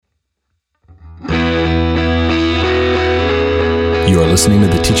You are listening to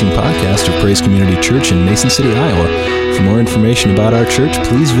the teaching podcast of Praise Community Church in Mason City, Iowa. For more information about our church,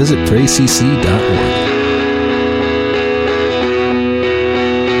 please visit praisecc.org.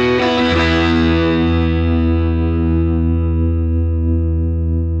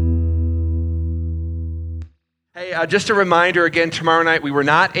 Just a reminder again, tomorrow night, we were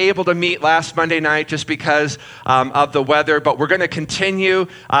not able to meet last Monday night just because of the weather, but we're going to continue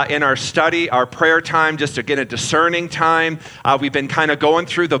in our study, our prayer time, just again, a discerning time. We've been kind of going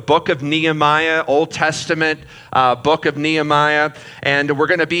through the book of Nehemiah, Old Testament book of Nehemiah, and we're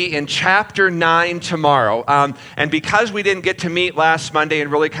going to be in chapter 9 tomorrow. And because we didn't get to meet last Monday and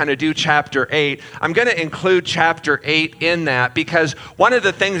really kind of do chapter 8, I'm going to include chapter 8 in that, because one of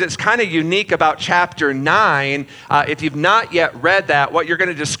the things that's kind of unique about chapter 9, if you've not yet read that, what you're going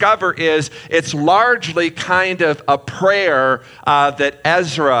to discover is it's largely kind of a prayer that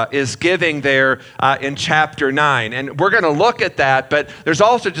Ezra is giving there in chapter 9. And we're going to look at that, but there's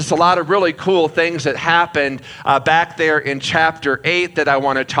also just a lot of really cool things that happened back there in chapter 8 that I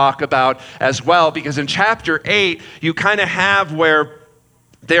want to talk about as well, because in chapter 8, you kind of have where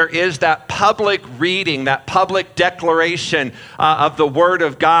there is that public reading, that public declaration of the Word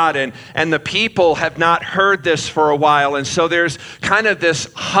of God, and the people have not heard this for a while, and so there's kind of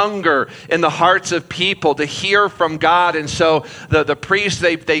this hunger in the hearts of people to hear from God, and so the priests,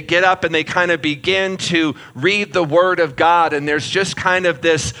 they get up and they kind of begin to read the Word of God, and there's just kind of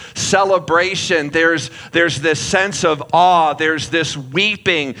this celebration, there's this sense of awe, there's this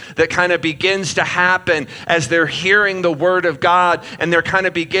weeping that kind of begins to happen as they're hearing the Word of God, and they're kind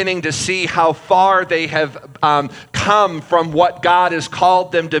of beginning to see how far they have come from what God has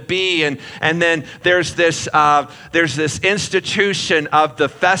called them to be, and then there's this institution of the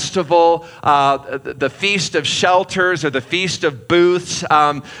festival, the Feast of Shelters or the Feast of Booths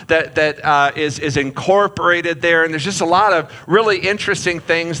that is incorporated there, and there's just a lot of really interesting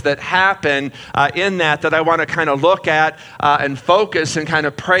things that happen in that I want to kind of look at and focus and kind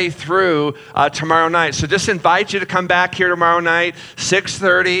of pray through tomorrow night. So just invite you to come back here tomorrow night,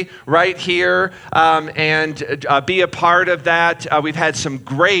 6:30, right here, and be a part of that. We've had some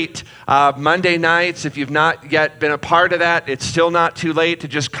great Monday nights. If you've not yet been a part of that, it's still not too late to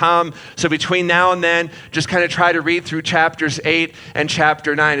just come. So between now and then, just kind of try to read through chapters 8 and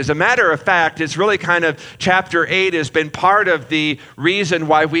chapter 9. As a matter of fact, it's really kind of, chapter 8 has been part of the reason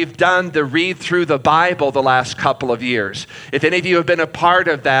why we've done the read through the Bible the last couple of years. If any of you have been a part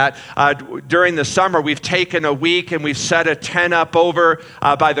of that, during the summer, we've taken a week and we've set a tent up over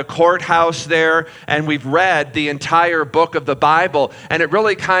by the courthouse there, and we've read the entire book of the Bible, and it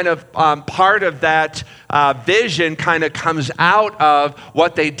really kind of, part of that vision kind of comes out of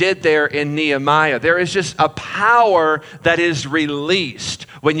what they did there in Nehemiah. There is just a power that is released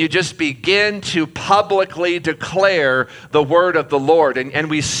when you just begin to publicly declare the word of the Lord. And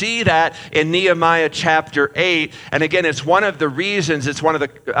we see that in Nehemiah chapter 8. And again, it's one of the reasons, it's one of the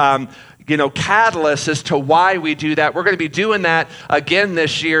catalysts as to why we do that. We're going to be doing that again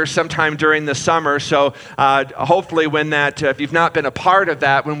this year, sometime during the summer. So hopefully when that, if you've not been a part of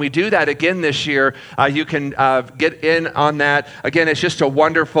that, when we do that again this year, you can get in on that. Again, it's just a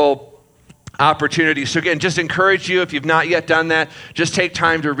wonderful opportunity. So again, just encourage you, if you've not yet done that, just take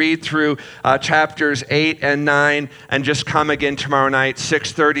time to read through chapters 8 and 9, and just come again tomorrow night,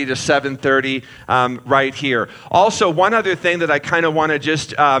 6:30 to 7:30, right here. Also, one other thing that I kind of want to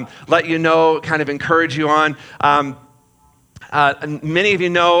just let you know, kind of encourage you on. Many of you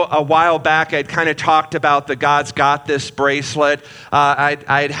know a while back I'd kind of talked about the God's Got This bracelet.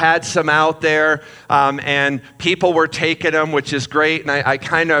 I'd had some out there, and people were taking them, which is great, and I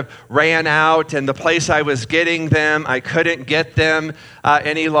kind of ran out, and the place I was getting them, I couldn't get them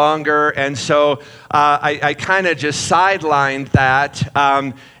any longer, and so I kind of just sidelined that,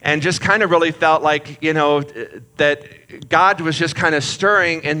 and just kind of really felt like, that God was just kind of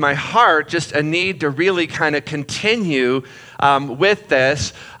stirring in my heart just a need to really kind of continue with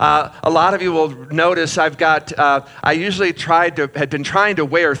this. A lot of you will notice I've got, I usually had been trying to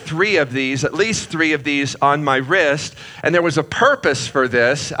wear 3 of these, at least 3 of these on my wrist, and there was a purpose for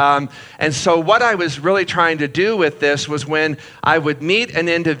this. And so what I was really trying to do with this was when I would meet an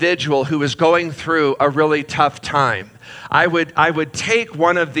individual who was going through a really tough time, I would take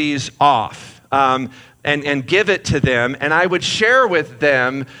one of these off, and give it to them, and I would share with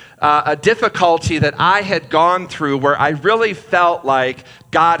them a difficulty that I had gone through where I really felt like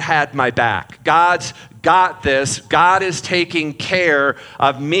God had my back. God's got this. God is taking care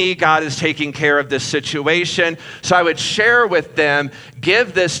of me. God is taking care of this situation. So I would share with them,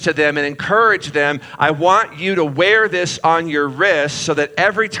 give this to them, and encourage them. I want you to wear this on your wrist so that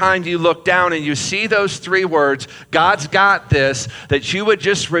every time you look down and you see those 3 words, God's got this, that you would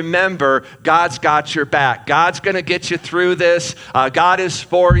just remember God's got your back. God's going to get you through this. God is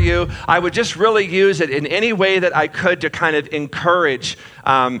for you. I would just really use it in any way that I could to kind of encourage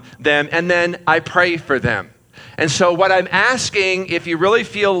them. And then I pray for them. And so what I'm asking, if you really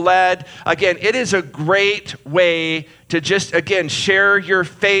feel led, again, it is a great way to just, again, share your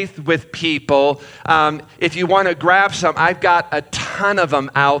faith with people. If you want to grab some, I've got a ton of them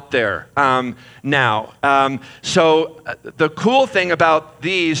out there now. So the cool thing about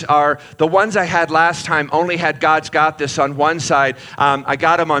these are the ones I had last time only had God's Got This on one side. I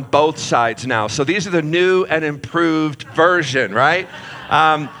got them on both sides now. So these are the new and improved version, right?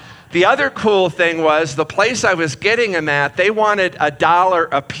 The other cool thing was the place I was getting them at, they wanted $1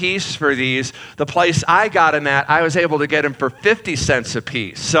 a piece for these. The place I got them at, I was able to get them for 50 cents a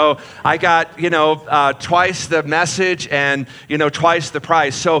piece. So I got, twice the message and, twice the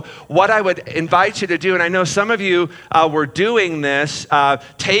price. So what I would invite you to do, and I know some of you were doing this,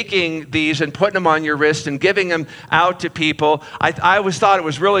 taking these and putting them on your wrist and giving them out to people. I always thought it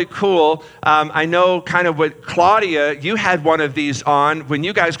was really cool. I know kind of what Claudia, you had one of these on when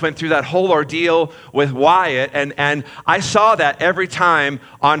you guys went through that whole ordeal with Wyatt, and I saw that every time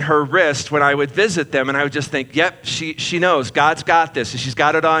on her wrist when I would visit them, and I would just think, yep, she knows, God's got this, and she's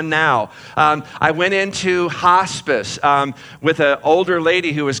got it on now. I went into hospice with an older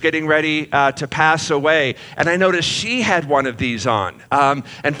lady who was getting ready to pass away, and I noticed she had one of these on,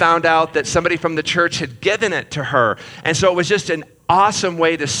 and found out that somebody from the church had given it to her, and so it was just an awesome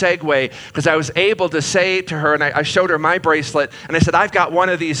way to segue, because I was able to say to her, and I showed her my bracelet, and I said, I've got one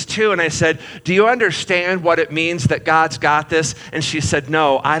of these too, and I said, do you understand what it means that God's got this? And she said,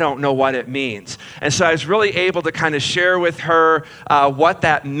 no, I don't know what it means. And so I was really able to kind of share with her what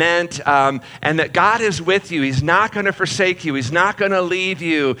that meant, and that God is with you. He's not going to forsake you. He's not going to leave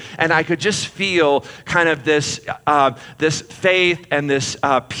you. And I could just feel kind of this faith and this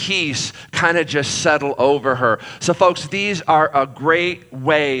peace kind of just settle over her. So folks, these are a great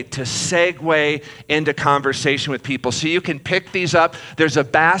way to segue into conversation with people. So you can pick these up. There's a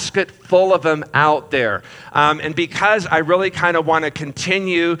basket full of them out there. And because I really kind of want to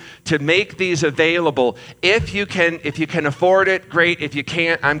continue to make these available, if you can afford it, great. If you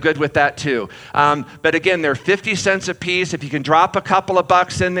can't, I'm good with that too. But again, they're 50 cents a piece. If you can drop a couple of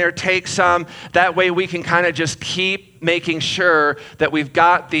bucks in there, take some. That way we can kind of just keep making sure that we've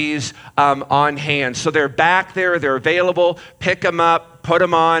got these on hand. So they're back there, they're available. Pick them up, put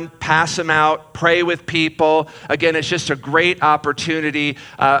them on, pass them out, pray with people. Again, it's just a great opportunity,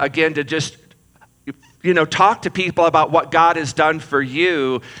 again, to just talk to people about what God has done for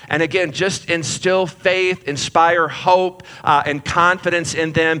you. And again, just instill faith, inspire hope, and confidence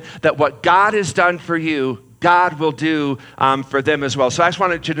in them that what God has done for you, God will do for them as well. So I just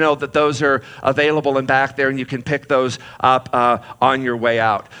wanted you to know that those are available and back there, and you can pick those up on your way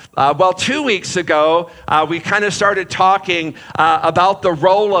out. 2 weeks ago, we kind of started talking about the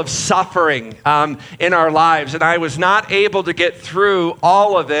role of suffering in our lives, and I was not able to get through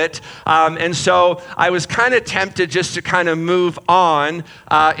all of it, and so I was kind of tempted just to kind of move on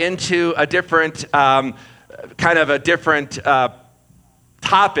into a different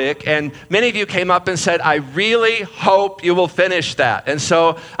topic, and many of you came up and said, I really hope you will finish that. And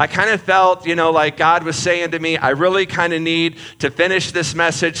so I kind of felt, like God was saying to me, I really kind of need to finish this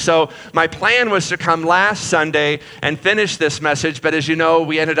message. So my plan was to come last Sunday and finish this message, but as you know,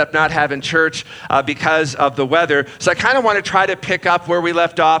 we ended up not having church because of the weather. So I kind of want to try to pick up where we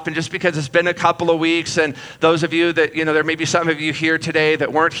left off, and just because it's been a couple of weeks, and those of you that, there may be some of you here today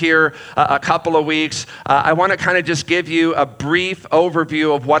that weren't here a couple of weeks, I want to kind of just give you a brief overview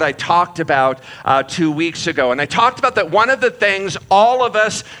of what I talked about 2 weeks ago. And I talked about that one of the things all of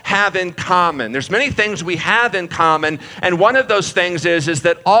us have in common, there's many things we have in common, and one of those things is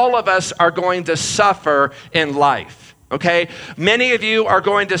that all of us are going to suffer in life. Okay? Many of you are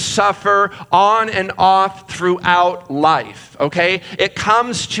going to suffer on and off throughout life. Okay? It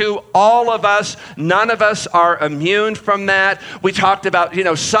comes to all of us. None of us are immune from that. We talked about,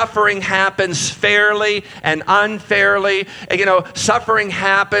 suffering happens fairly and unfairly. Suffering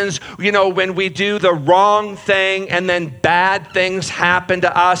happens, when we do the wrong thing and then bad things happen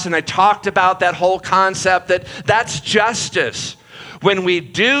to us. And I talked about that whole concept that's justice. When we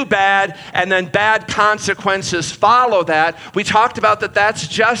do bad and then bad consequences follow that, we talked about that that's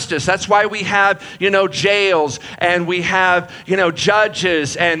justice. That's why we have, jails, and we have,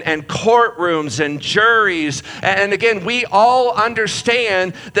 judges and courtrooms and juries. And again, we all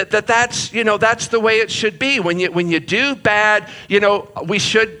understand that's the way it should be. When you do bad, we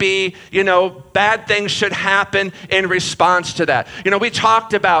should be, bad things should happen in response to that. We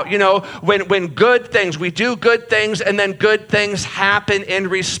talked about, when good things, we do good things and then good things happen in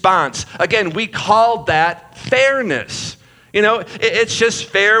response. Again, we called that fairness. It's just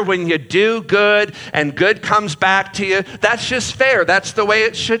fair when you do good and good comes back to you. That's just fair. That's the way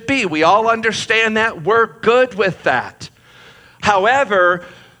it should be. We all understand that. We're good with that. However,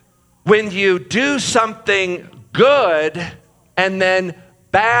 when you do something good and then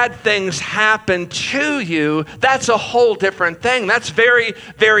bad things happen to you, that's a whole different thing. That's very,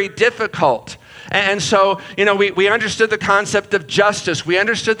 very difficult. And so, we understood the concept of justice. We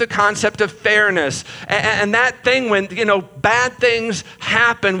understood the concept of fairness. And that thing when, bad things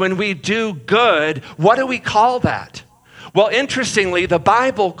happen when we do good, what do we call that? Well, interestingly, the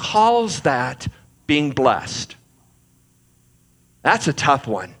Bible calls that being blessed. That's a tough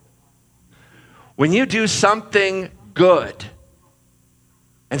one. When you do something good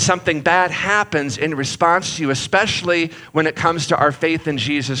and something bad happens in response to you, especially when it comes to our faith in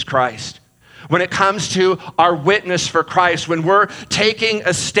Jesus Christ, when it comes to our witness for Christ, when we're taking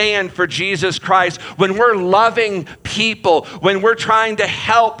a stand for Jesus Christ, when we're loving people, when we're trying to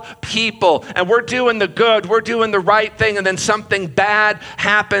help people, and we're doing the good, we're doing the right thing, and then something bad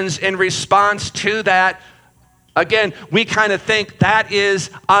happens in response to that, again, we kind of think that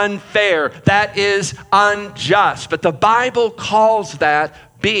is unfair, that is unjust. But the Bible calls that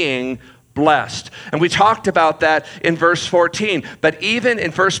being blessed. And we talked about that in verse 14. But even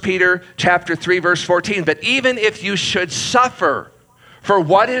in 1 Peter chapter 3, verse 14, but even if you should suffer for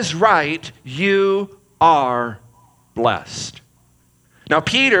what is right, you are blessed. Now,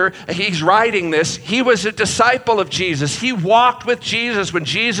 Peter, he's writing this. He was a disciple of Jesus. He walked with Jesus when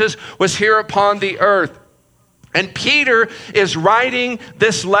Jesus was here upon the earth. And Peter is writing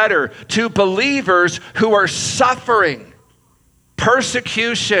this letter to believers who are suffering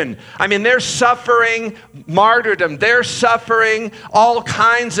persecution. They're suffering martyrdom. They're suffering all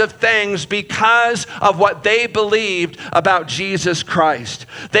kinds of things because of what they believed about Jesus Christ.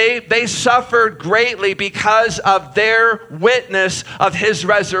 They suffered greatly because of their witness of his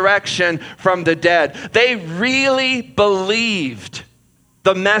resurrection from the dead. They really believed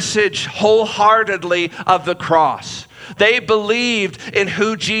the message wholeheartedly of the cross. They believed in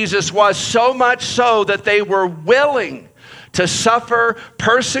who Jesus was, so much so that they were willing to suffer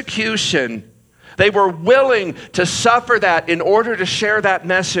persecution. They were willing to suffer that in order to share that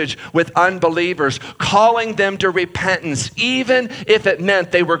message with unbelievers, calling them to repentance, even if it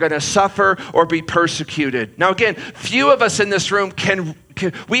meant they were going to suffer or be persecuted. Now again, few of us in this room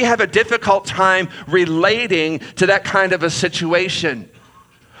we have a difficult time relating to that kind of a situation.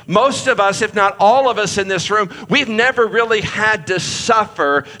 Most of us, if not all of us in this room, we've never really had to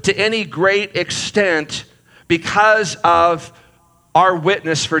suffer to any great extent because of our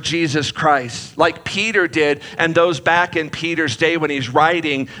witness for Jesus Christ, like Peter did and those back in Peter's day when he's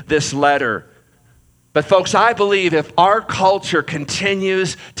writing this letter. But folks, I believe if our culture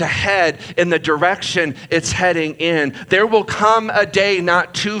continues to head in the direction it's heading in, there will come a day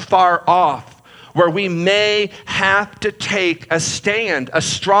not too far off where we may have to take a stand, a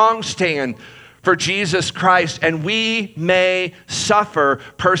strong stand for Jesus Christ, and we may suffer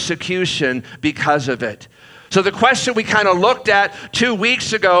persecution because of it. So the question we kind of looked at 2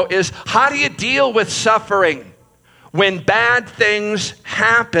 weeks ago is, how do you deal with suffering when bad things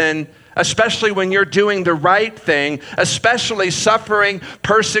happen, especially when you're doing the right thing, especially suffering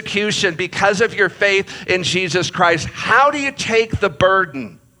persecution because of your faith in Jesus Christ? How do you take the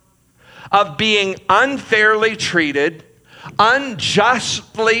burden of being unfairly treated,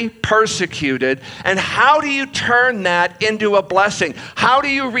 unjustly persecuted, and how do you turn that into a blessing? How do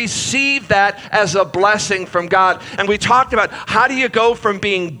you receive that as a blessing from God? And we talked about how do you go from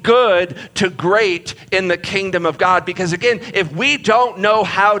being good to great in the kingdom of God? Because again, if we don't know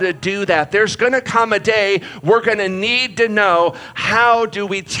how to do that, there's going to come a day we're going to need to know how do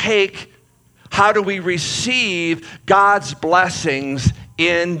we receive God's blessings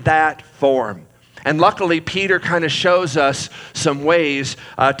in that form. And luckily, Peter kind of shows us some ways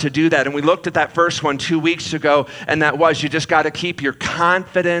to do that. And we looked at that first one 2 weeks ago, and that was you just got to keep your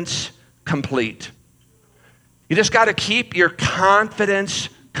confidence complete. You just got to keep your confidence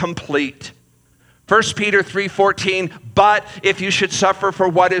complete. 1 Peter 3:14, but if you should suffer for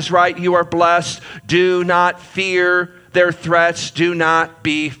what is right, you are blessed. Do not fear, their threats, do not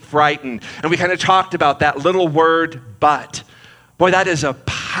be frightened. And we kind of talked about that little word, but. Boy, that is a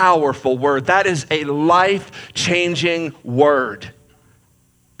powerful word. That is a life-changing word.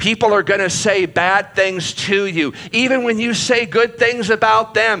 People are going to say bad things to you. Even when you say good things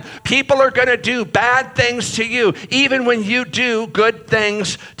about them, people are going to do bad things to you, even when you do good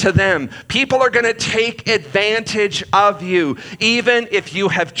things to them. People are going to take advantage of you, even if you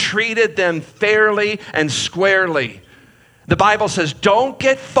have treated them fairly and squarely. The Bible says, don't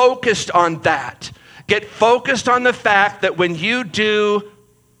get focused on that. Get focused on the fact that when you do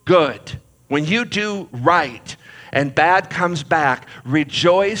good, when you do right, and bad comes back,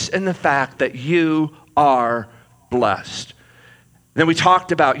 rejoice in the fact that you are blessed. Then we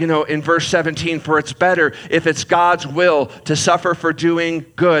talked about, in verse 17, for it's better if it's God's will to suffer for doing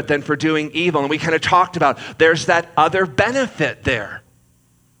good than for doing evil. And we kind of talked about there's that other benefit there.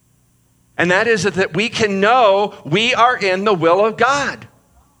 And that is that we can know we are in the will of God.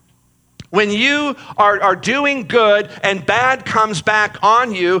 When you are doing good and bad comes back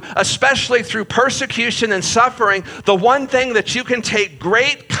on you, especially through persecution and suffering, the one thing that you can take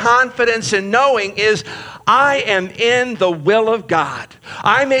great confidence in knowing is, I am in the will of God.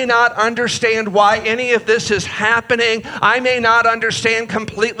 I may not understand why any of this is happening. I may not understand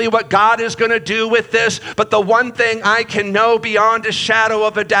completely what God is going to do with this, but the one thing I can know beyond a shadow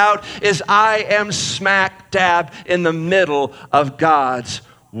of a doubt is I am smack dab in the middle of God's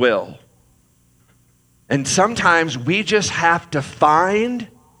will. And sometimes we just have to find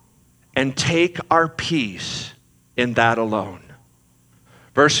and take our peace in that alone.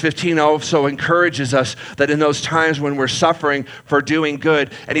 Verse 15 also encourages us that in those times when we're suffering for doing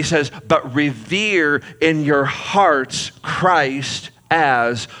good, and he says, but revere in your hearts Christ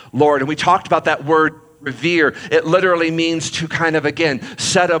as Lord. And we talked about that word revere. It literally means to kind of, again,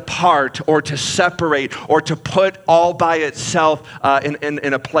 set apart or to separate or to put all by itself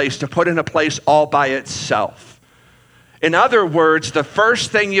in a place, to put in a place all by itself. In other words, the first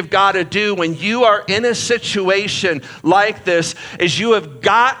thing you've got to do when you are in a situation like this is you have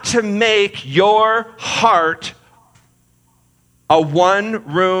got to make your heart a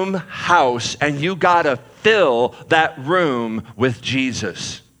one-room house, and you got to fill that room with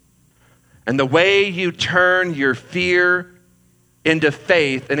Jesus. And the way you turn your fear into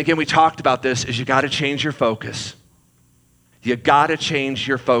faith, and again, we talked about this, is you got to change your focus. You got to change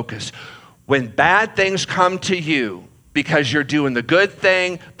your focus. When bad things come to you because you're doing the good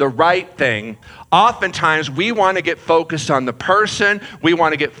thing, the right thing, oftentimes we want to get focused on the person, we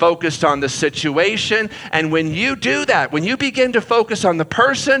want to get focused on the situation, and when you do that, when you begin to focus on the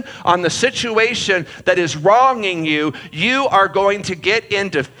person, on the situation that is wronging you, you are going to get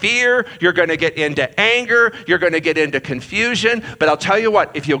into fear, you're going to get into anger, you're going to get into confusion. But I'll tell you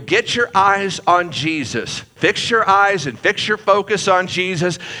what, if you'll get your eyes on Jesus, fix your eyes and fix your focus on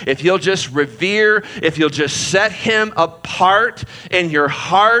Jesus, if you'll just revere, if you'll just set him apart in your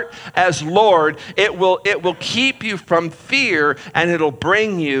heart as Lord, it will keep you from fear and it'll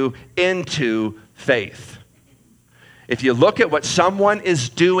bring you into faith. If you look at what someone is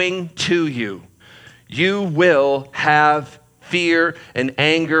doing to you, you will have fear and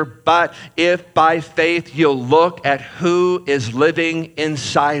anger, but if by faith you'll look at who is living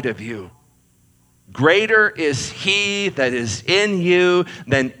inside of you, greater is he that is in you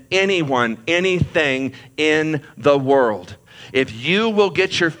than anyone, anything in the world. If you will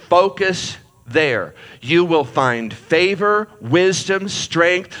get your focus there, you will find favor, wisdom,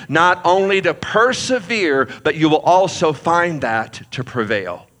 strength, not only to persevere, but you will also find that to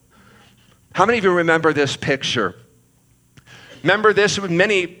prevail. How many of you remember this picture? Remember this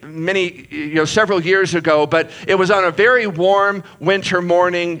several years ago, but it was on a very warm winter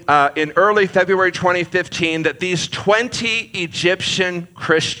morning in early February 2015 that these 20 Egyptian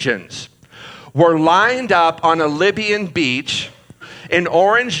Christians were lined up on a Libyan beach in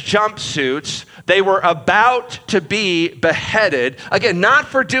orange jumpsuits. They were about to be beheaded. Again, not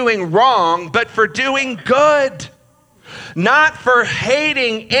for doing wrong, but for doing good. Not for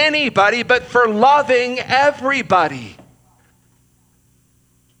hating anybody, but for loving everybody.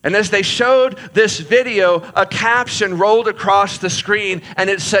 And as they showed this video, a caption rolled across the screen, and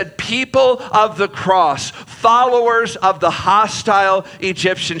it said, "People of the cross, followers of the hostile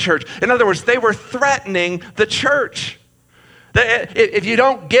Egyptian church." In other words, they were threatening the church. If you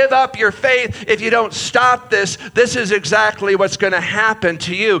don't give up your faith, if you don't stop this, this is exactly what's going to happen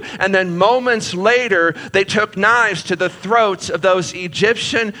to you. And then moments later, they took knives to the throats of those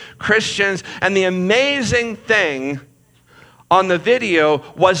Egyptian Christians. And the amazing thing on the video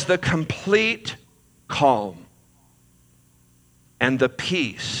was the complete calm and the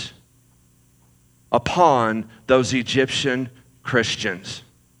peace upon those Egyptian Christians.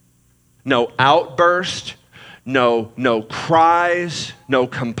 No outburst, no cries, no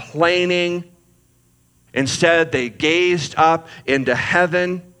complaining. Instead, they gazed up into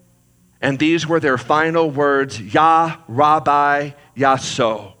heaven, and these were their final words, Yah Rabbi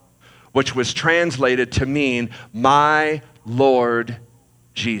Yaso, which was translated to mean, my Lord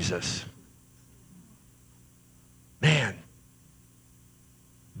Jesus. Man,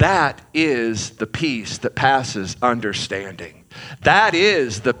 that is the peace that passes understanding. That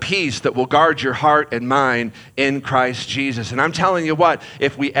is the peace that will guard your heart and mind in Christ Jesus. And I'm telling you what,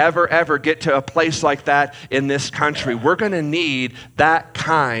 if we ever get to a place like that in this country, we're going to need that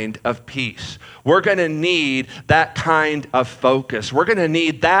kind of peace. We're going to need that kind of focus. We're going to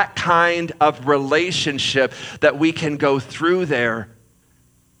need that kind of relationship that we can go through there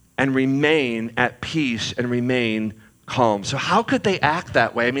and remain at peace and remain calm. So how could they act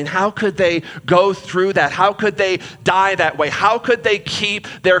that way? I mean, how could they go through that? How could they die that way? How could they keep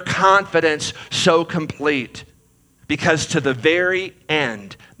their confidence so complete? Because to the very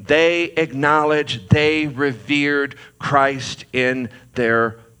end, they acknowledged, they revered Christ in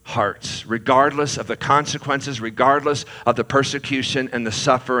their hearts, regardless of the consequences, regardless of the persecution and the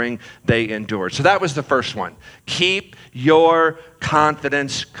suffering they endured. So that was the first one. Keep your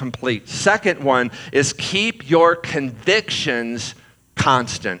confidence complete. Second one is keep your convictions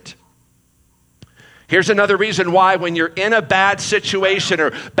constant. Here's another reason why when you're in a bad situation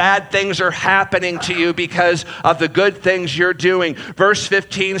or bad things are happening to you because of the good things you're doing. Verse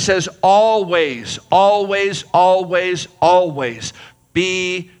 15 says, always, always, always, always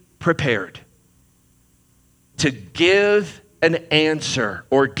be prepared to give an answer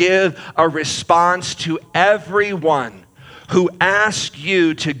or give a response to everyone who asks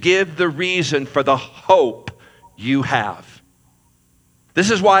you to give the reason for the hope you have. This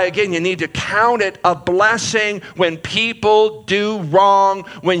is why, again, you need to count it a blessing when people do wrong,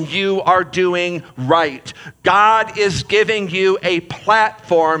 when you are doing right. God is giving you a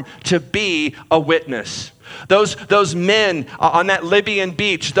platform to be a witness. Those men on that Libyan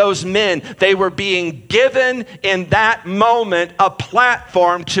beach, those men, they were being given in that moment a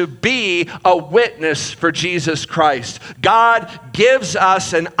platform to be a witness for Jesus Christ. God gives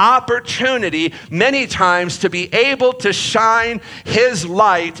us an opportunity many times to be able to shine His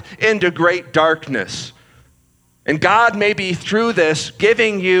light into great darkness. And God may be through this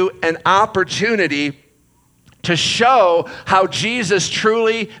giving you an opportunity to show how Jesus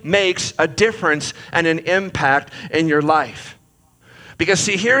truly makes a difference and an impact in your life. Because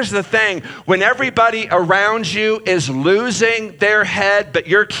see, here's the thing. When everybody around you is losing their head, but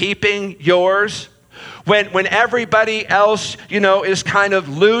you're keeping yours, when everybody else, is kind of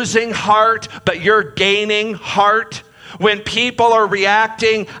losing heart, but you're gaining heart, when people are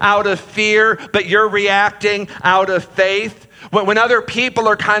reacting out of fear, but you're reacting out of faith, when other people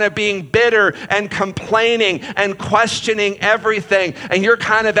are kind of being bitter and complaining and questioning everything, and you're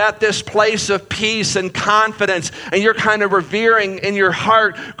kind of at this place of peace and confidence, and you're kind of revering in your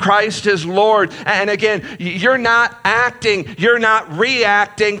heart Christ as Lord. And again, you're not acting, you're not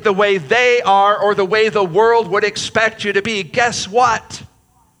reacting the way they are or the way the world would expect you to be. Guess what?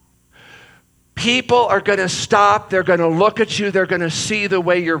 People are going to stop, they're going to look at you, they're going to see the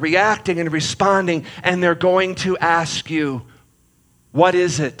way you're reacting and responding, and they're going to ask you, what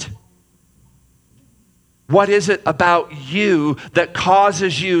is it? What is it about you that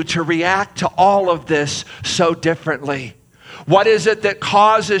causes you to react to all of this so differently? What is it that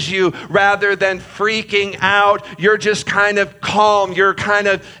causes you, rather than freaking out, you're just kind of calm, you're kind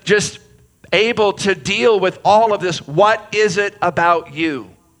of just able to deal with all of this? What is it about you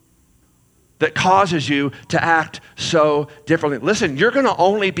that causes you to act so differently? Listen, you're going to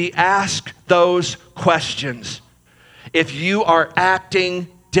only be asked those questions if you are acting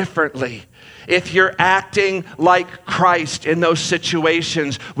differently, if you're acting like Christ in those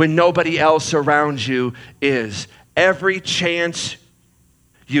situations when nobody else around you is. Every chance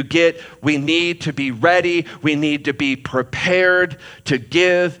you get, we need to be ready, we need to be prepared to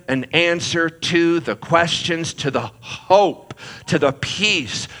give an answer to the questions, to the hope, to the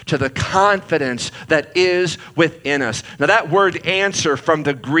peace, to the confidence that is within us. Now that word answer from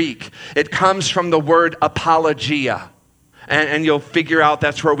the Greek, it comes from the word apologia. And you'll figure out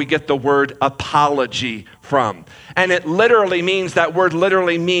that's where we get the word apology from. And it literally means, that word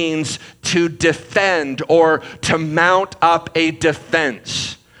literally means to defend or to mount up a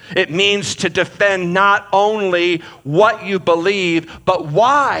defense. It means to defend not only what you believe, but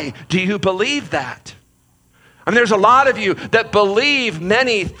why do you believe that? I mean, there's a lot of you that believe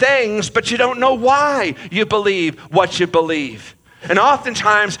many things, but you don't know why you believe what you believe. And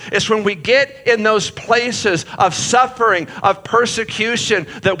oftentimes, it's when we get in those places of suffering, of persecution,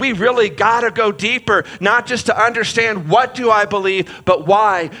 that we really got to go deeper, not just to understand what do I believe, but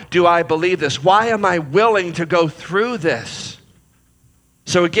why do I believe this? Why am I willing to go through this?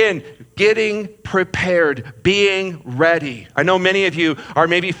 So again, getting prepared, being ready. I know many of you are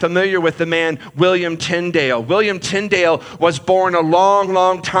maybe familiar with the man William Tyndale. William Tyndale was born a long,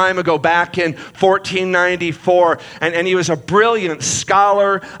 long time ago, back in 1494, and he was a brilliant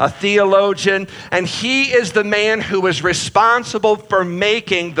scholar, a theologian, and he is the man who was responsible for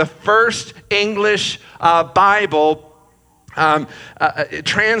making the first English Bible,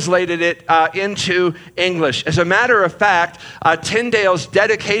 translated it into English. As a matter of fact, Tyndale's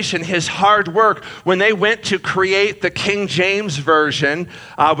dedication, his hard work, when they went to create the King James Version,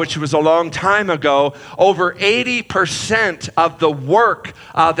 which was a long time ago, over 80% of the work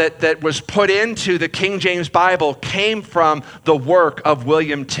that was put into the King James Bible came from the work of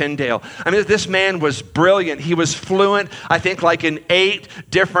William Tyndale. I mean, this man was brilliant. He was fluent, I think, like in 8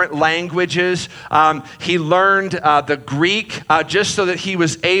 different languages. He learned the Greek just so that he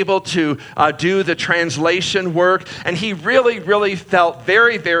was able to do the translation work. And he really, really felt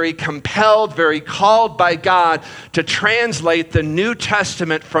very, very compelled, very called by God to translate the New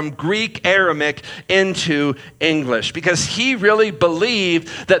Testament from Greek Aramaic into English, because he really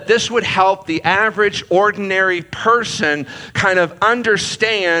believed that this would help the average, ordinary person kind of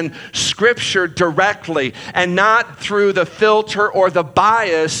understand Scripture directly and not through the filter or the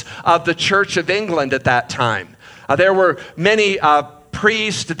bias of the Church of England at that time. There were many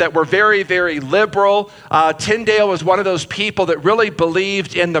priests that were very, very liberal. Tyndale was one of those people that really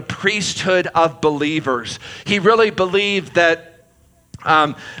believed in the priesthood of believers. He really believed that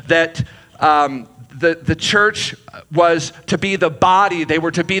the church was to be the body. They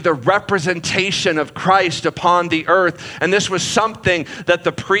were to be the representation of Christ upon the earth. And this was something that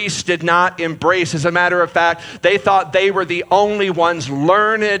the priests did not embrace. As a matter of fact, they thought they were the only ones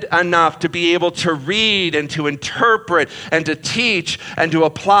learned enough to be able to read and to interpret and to teach and to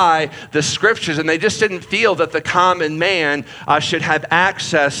apply the Scriptures. And they just didn't feel that the common man should have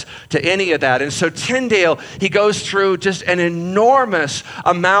access to any of that. And so Tyndale, he goes through just an enormous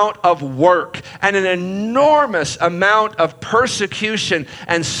amount of work and an enormous amount of persecution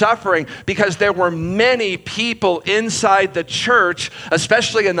and suffering, because there were many people inside the church,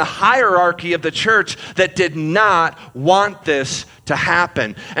 especially in the hierarchy of the church, that did not want this to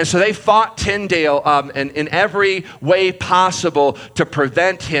happen. And so they fought Tyndale in every way possible to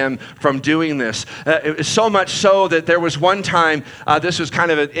prevent him from doing this. It was so much so that there was one time, this was kind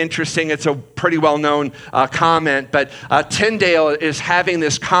of an interesting, it's a pretty well-known comment, but Tyndale is having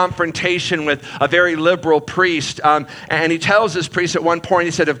this confrontation with a very liberal priest, and he tells this priest at one point,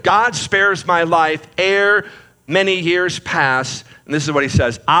 he said, "If God spares my life ere many years pass," and this is what he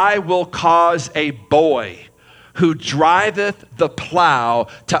says, "I will cause a boy who driveth the plow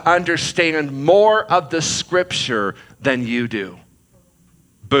to understand more of the Scripture than you do."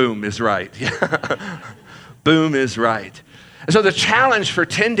 Boom is right. Boom is right. And so the challenge for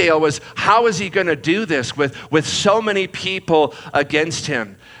Tyndale was, how is he going to do this with so many people against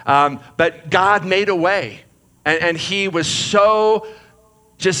him? But God made a way, and he was so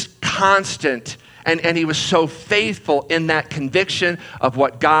just constant, and he was so faithful in that conviction of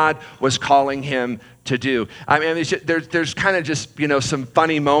what God was calling him to do. I mean, there's kind of just, some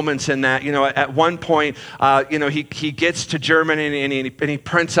funny moments in that. At one point, he gets to Germany and he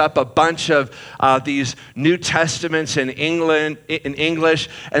prints up a bunch of these New Testaments in English,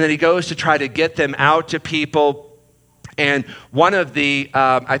 and then he goes to try to get them out to people. And one of the,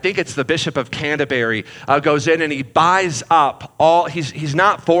 I think it's the Bishop of Canterbury, goes in and he buys up all, he's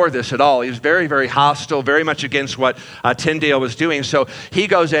not for this at all. He's very, very hostile, very much against what Tyndale was doing. So he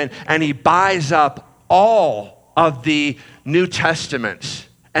goes in and he buys up all of the New Testaments,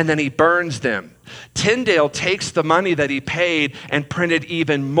 and then he burns them. Tyndale takes the money that he paid and printed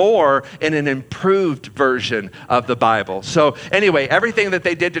even more in an improved version of the Bible. So anyway, everything that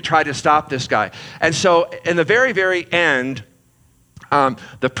they did to try to stop this guy. And so in the very, very end,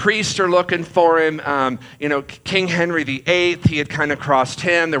 the priests are looking for him. King Henry VIII, he had kind of crossed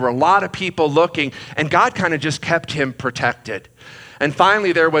him. There were a lot of people looking, and God kind of just kept him protected. And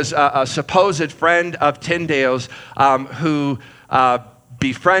finally, there was a supposed friend of Tyndale's who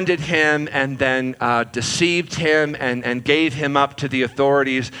befriended him and then deceived him and gave him up to the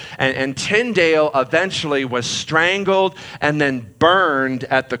authorities. And Tyndale eventually was strangled and then burned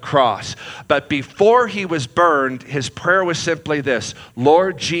at the cross. But before he was burned, his prayer was simply this: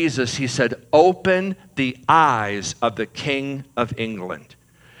 "Lord Jesus," he said, "open the eyes of the King of England."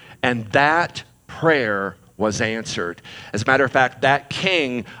 And that prayer was answered. As a matter of fact, that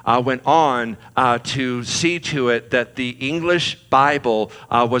king went on to see to it that the English Bible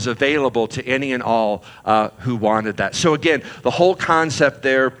was available to any and all who wanted that. So again, the whole concept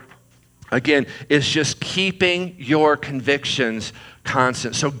there, again, is just keeping your convictions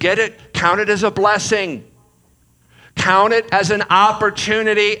constant. So count it as a blessing. Count it as an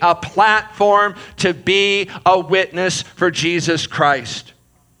opportunity, a platform to be a witness for Jesus Christ.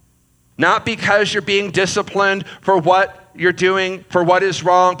 Not because you're being disciplined for what you're doing, for what is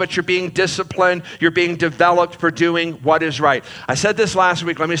wrong, but you're being disciplined, you're being developed for doing what is right. I said this last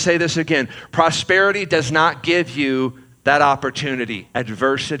week, let me say this again. Prosperity does not give you that opportunity.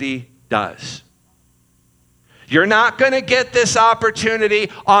 Adversity does. You're not going to get this opportunity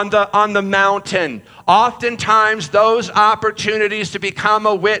on the mountain. Oftentimes, those opportunities to become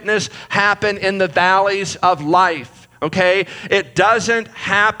a witness happen in the valleys of life. Okay? It doesn't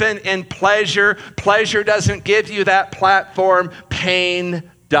happen in pleasure. Pleasure doesn't give you that platform.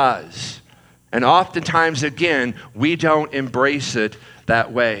 Pain does. And oftentimes, again, we don't embrace it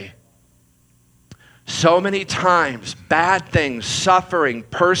that way. So many times, bad things, suffering,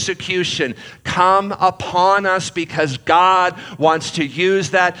 persecution come upon us because God wants to use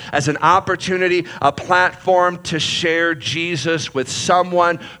that as an opportunity, a platform to share Jesus with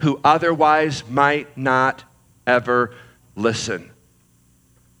someone who otherwise might not ever listen.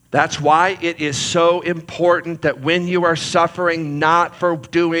 That's why it is so important that when you are suffering, not for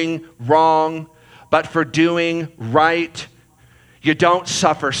doing wrong, but for doing right, you don't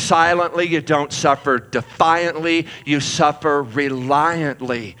suffer silently, you don't suffer defiantly, you suffer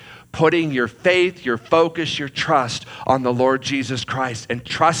reliantly, putting your faith, your focus, your trust on the Lord Jesus Christ and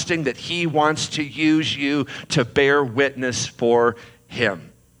trusting that He wants to use you to bear witness for Him.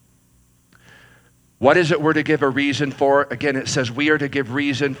 What is it we're to give a reason for? Again, it says we are to give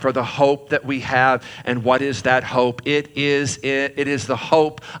reason for the hope that we have. And what is that hope? It is the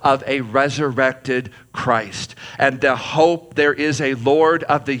hope of a resurrected Christ. And the hope there is a Lord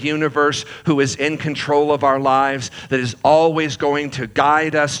of the universe who is in control of our lives, that is always going to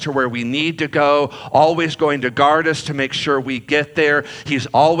guide us to where we need to go, always going to guard us to make sure we get there. He's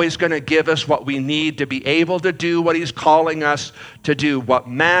always going to give us what we need to be able to do what He's calling us to do. What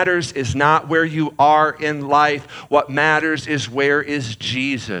matters is not where you are in life. What matters is where is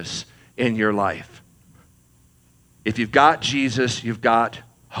Jesus in your life. If you've got Jesus, you've got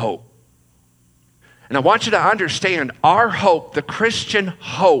hope. And I want you to understand our hope, the Christian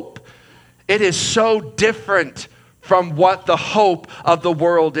hope, it is so different from what the hope of the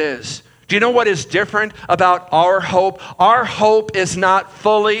world is. Do you know what is different about our hope? Our hope is not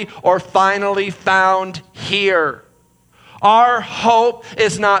fully or finally found here. Our hope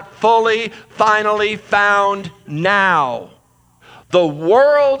is not fully, finally found now. The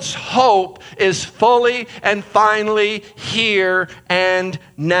world's hope is fully and finally here and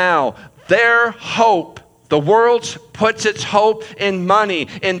now. Their hope, the world puts its hope in money,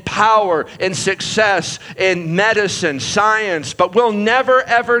 in power, in success, in medicine, science, but we'll never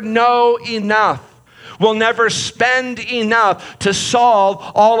ever know enough. We'll never spend enough to solve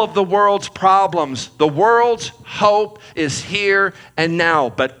all of the world's problems. The world's hope is here and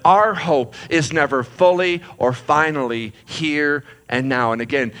now, but our hope is never fully or finally here and now. And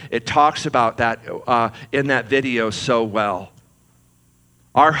again, it talks about that in that video so well.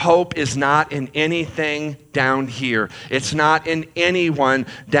 Our hope is not in anything down here. It's not in anyone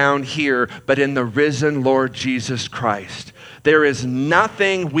down here, but in the risen Lord Jesus Christ. There is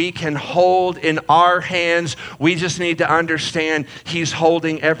nothing we can hold in our hands. We just need to understand He's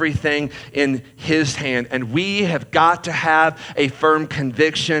holding everything in His hand. And we have got to have a firm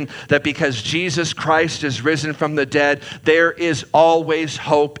conviction that because Jesus Christ is risen from the dead, there is always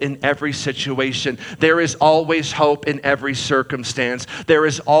hope in every situation. There is always hope in every circumstance. There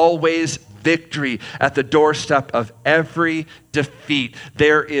is always victory at the doorstep of every defeat.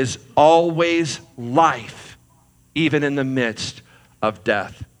 There is always life, even in the midst of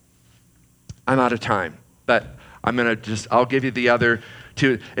death. I'm out of time, but I'll give you the other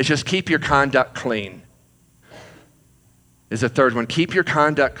two. It's just keep your conduct clean. Is the third one. Keep your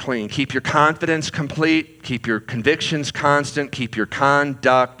conduct clean. Keep your confidence complete. Keep your convictions constant. Keep your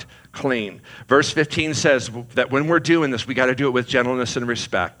conduct clean. Verse 15 says that when we're doing this, we got to do it with gentleness and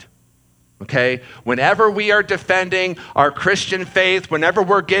respect. Okay? Whenever we are defending our Christian faith, whenever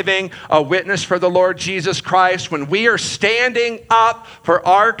we're giving a witness for the Lord Jesus Christ, when we are standing up for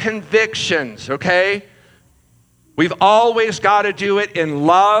our convictions, okay? We've always got to do it in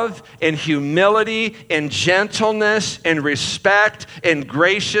love, in humility, in gentleness, in respect, in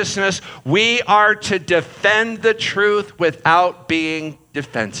graciousness. We are to defend the truth without being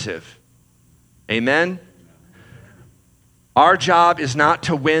defensive. Amen? Our job is not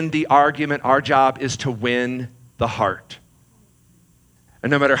to win the argument. Our job is to win the heart. And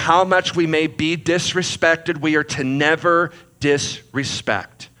no matter how much we may be disrespected, we are to never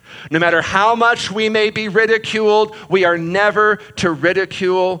disrespect. No matter how much we may be ridiculed, we are never to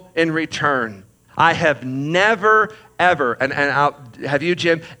ridicule in return. I have never, ever, have you,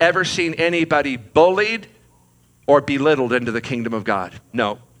 Jim, ever seen anybody bullied or belittled into the kingdom of God?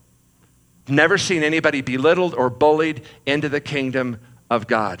 No. Never seen anybody belittled or bullied into the kingdom of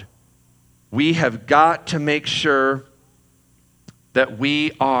God. We have got to make sure that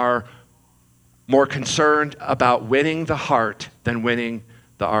we are more concerned about winning the heart than winning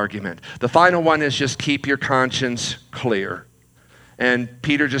the argument. The final one is just keep your conscience clear. And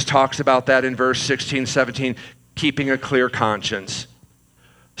Peter just talks about that in verse 16, 17, keeping a clear conscience,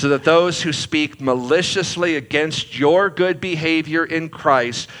 so that those who speak maliciously against your good behavior in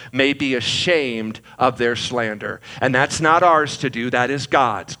Christ may be ashamed of their slander. And that's not ours to do, that is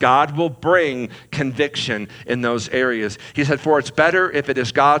God's. God will bring conviction in those areas. He said, for it's better if it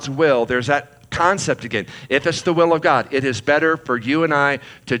is God's will. There's that concept again. If it's the will of God, it is better for you and I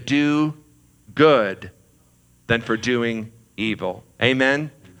to do good than for doing evil.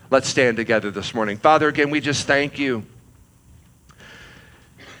 Amen? Let's stand together this morning. Father, again, we just thank you.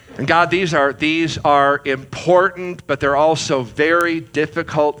 And God, these are important, but they're also very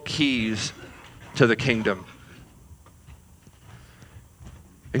difficult keys to the kingdom.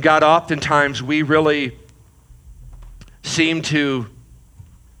 And God, oftentimes we really seem to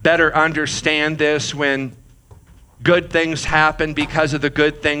better understand this when good things happen because of the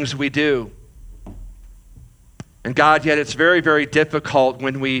good things we do. And God, yet it's very, very difficult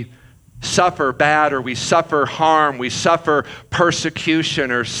when we suffer bad or we suffer harm, we suffer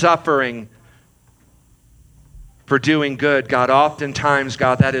persecution or suffering for doing good. God, oftentimes,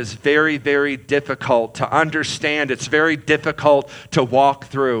 God, that is very, very difficult to understand. It's very difficult to walk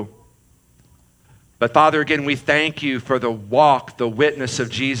through. But Father, again, we thank you for the walk, the witness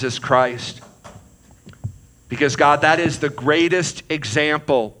of Jesus Christ. Because God, that is the greatest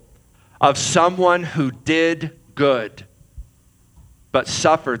example of someone who did good, but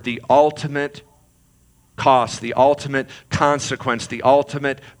suffered the ultimate cost, the ultimate consequence, the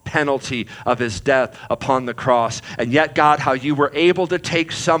ultimate penalty of his death upon the cross. And yet, God, how you were able to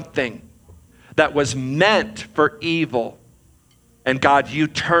take something that was meant for evil, and God, you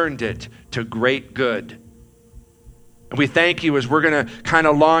turned it to great good. And we thank you as we're going to kind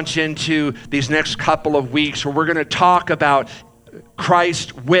of launch into these next couple of weeks where we're going to talk about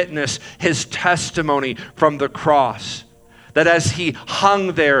Christ's witness, his testimony from the cross. That as he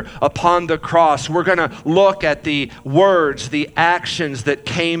hung there upon the cross, we're going to look at the words, the actions that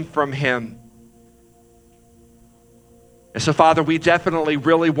came from him. And so, Father, we definitely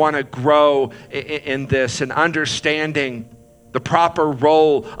really want to grow in this and understanding the proper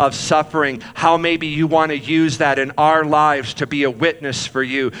role of suffering, how maybe you want to use that in our lives to be a witness for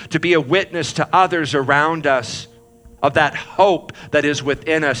you, to be a witness to others around us of that hope that is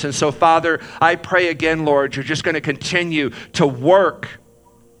within us. And so, Father, I pray again, Lord, you're just going to continue to work,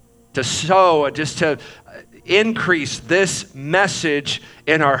 to sow, just to increase this message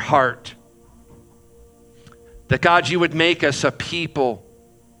in our heart. That, God, you would make us a people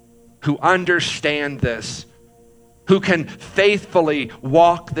who understand this, who can faithfully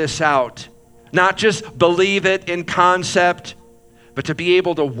walk this out, not just believe it in concept, but to be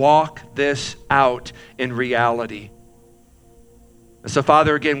able to walk this out in reality. And so,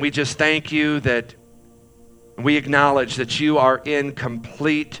 Father, again, we just thank you that we acknowledge that you are in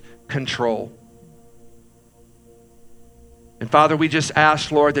complete control. And Father, we just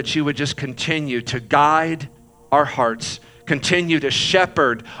ask, Lord, that you would just continue to guide our hearts, continue to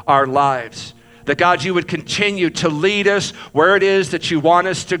shepherd our lives. That, God, you would continue to lead us where it is that you want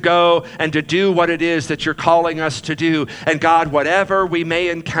us to go and to do what it is that you're calling us to do. And God, whatever we may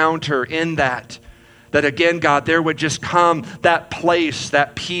encounter in that again, God, there would just come that place,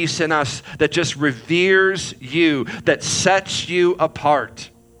 that peace in us that just reveres you, that sets you apart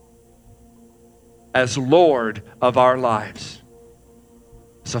as Lord of our lives.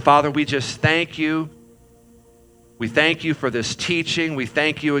 So, Father, we just thank you. We thank you for this teaching. We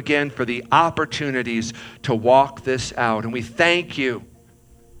thank you again for the opportunities to walk this out. And we thank you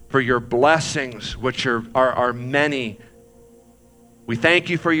for your blessings, which are many. We thank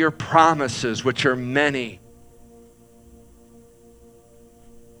you for your promises, which are many.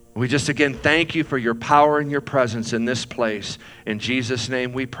 We just again thank you for your power and your presence in this place. In Jesus'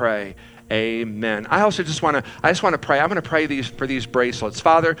 name we pray. Amen. I just want to pray. I'm going to pray for these bracelets.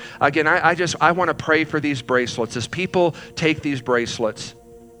 Father, again, I want to pray for these bracelets as people take these bracelets.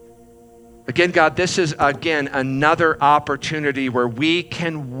 Again, God, this is, again, another opportunity where we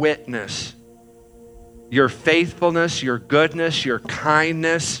can witness your faithfulness, your goodness, your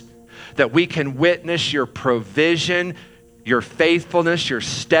kindness, that we can witness your provision, your faithfulness, your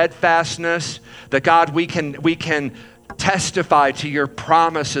steadfastness, that God, we can testify to your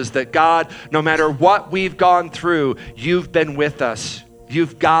promises, that God, no matter what we've gone through, you've been with us.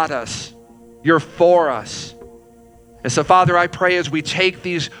 You've got us. You're for us. And so, Father, I pray as we take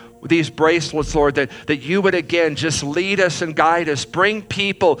these bracelets, Lord, that you would again just lead us and guide us, bring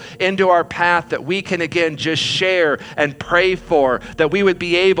people into our path that we can again just share and pray for, that we would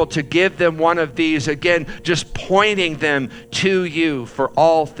be able to give them one of these, again, just pointing them to you for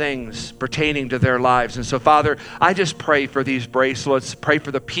all things pertaining to their lives. And so, Father, I just pray for these bracelets, pray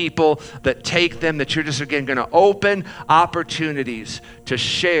for the people that take them, that you're just again going to open opportunities to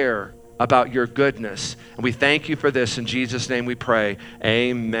share about your goodness. And we thank you for this. In Jesus' name we pray.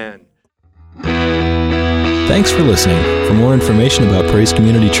 Amen. Thanks for listening. For more information about Praise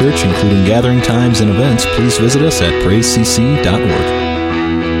Community Church, including gathering times and events, please visit us at praisecc.org.